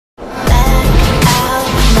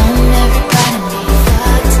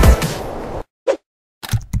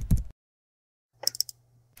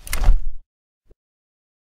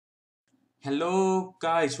Hello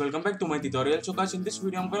guys, welcome back to my tutorial. So guys, in this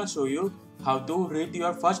video I'm gonna show you how to read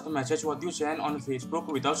your first message what you send on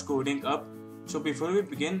Facebook without scrolling up. So before we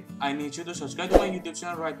begin, I need you to subscribe to my YouTube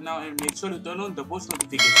channel right now and make sure you turn on the post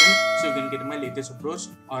notification so you can get my latest uploads.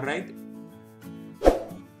 Alright,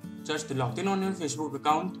 just log in on your Facebook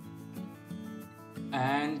account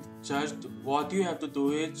and just what you have to do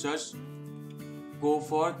is just go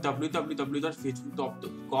for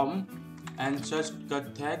www.facebook.com and just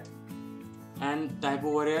cut that and type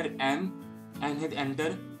over here M and hit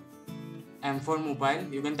enter. M for mobile.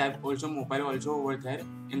 You can type also mobile also over there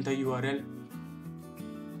in the URL.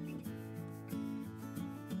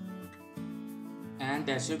 And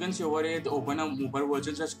as you can see over here, to open a mobile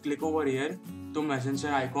version, just click over here to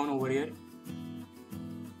messenger icon over here.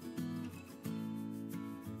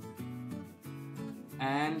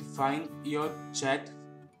 And find your chat.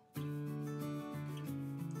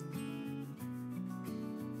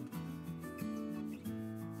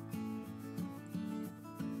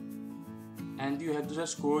 And you have to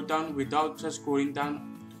just scroll down without just scrolling down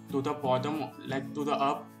to the bottom, like to the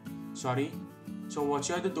up, sorry. So what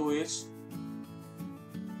you have to do is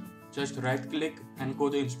just right click and go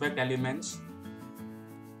to inspect elements.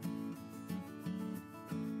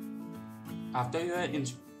 After you are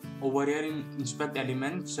over here in inspect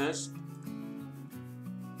elements, just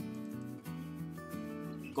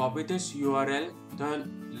copy this URL, the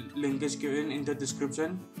link is given in the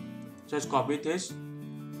description. Just copy this,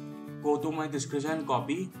 go to my description,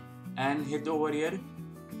 copy and hit over here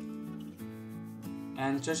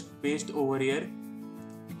and just paste over here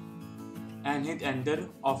and hit enter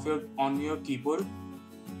on your keyboard.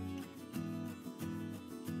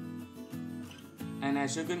 And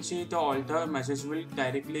as you can see, the alter message will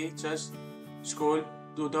directly just scroll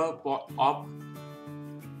to the up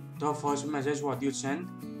the first message what you sent.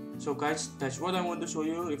 So guys, that's what I want to show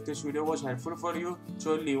you. If this video was helpful for you,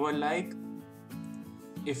 so leave a like.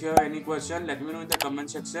 If you have any question, let me know in the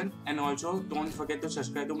comment section, and also don't forget to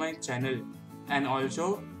subscribe to my channel. And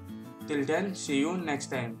also till then, see you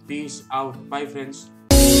next time. Peace out. Bye friends.